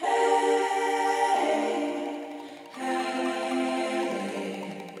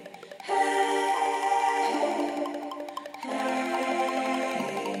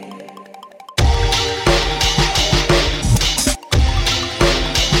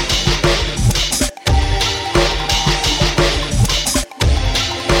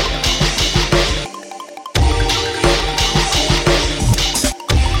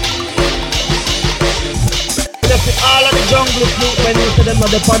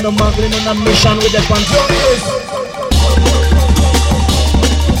the pan of muggling on a mission with the pan.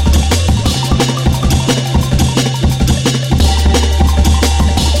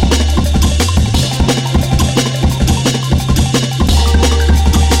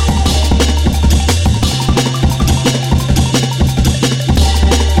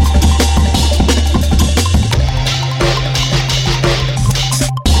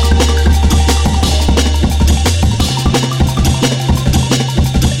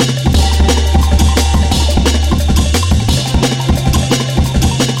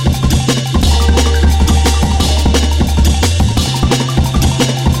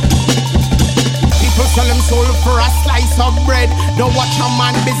 Don't watch a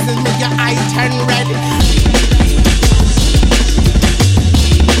man business, make your eye turn red.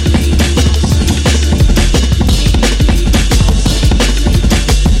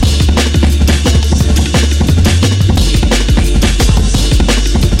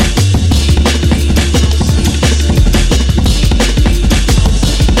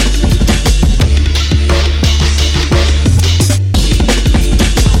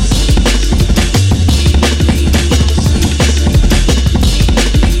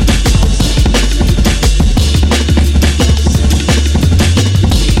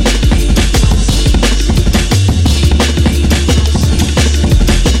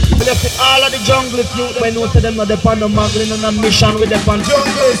 Jungle youth, when most of them are the pan of muggling on a mission with the pan.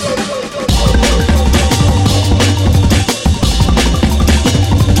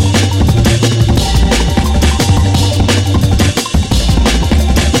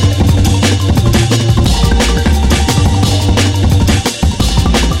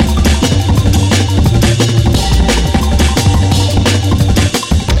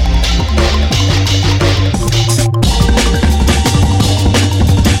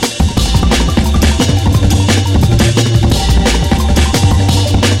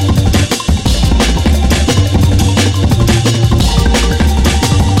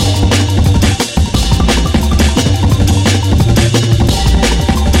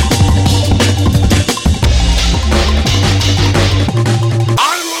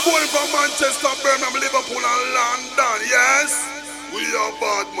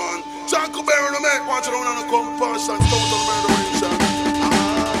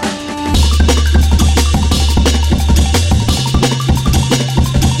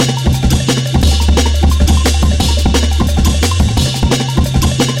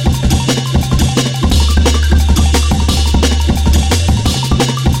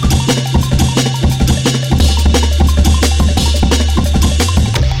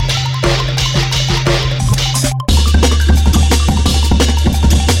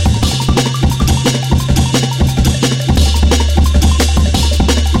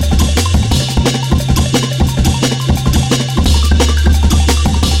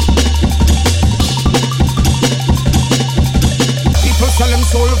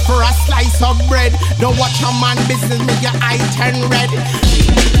 Don't watch a man business, make your eye turn red.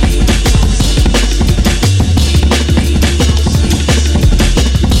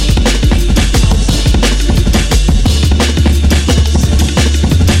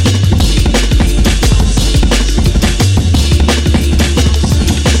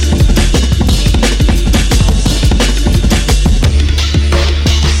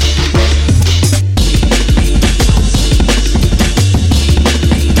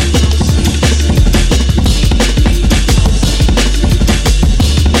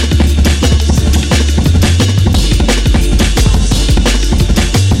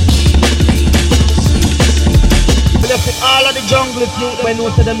 Jungle youth, when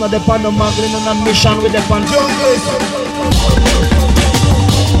most of them are the pan of muggling on a mission with the pan.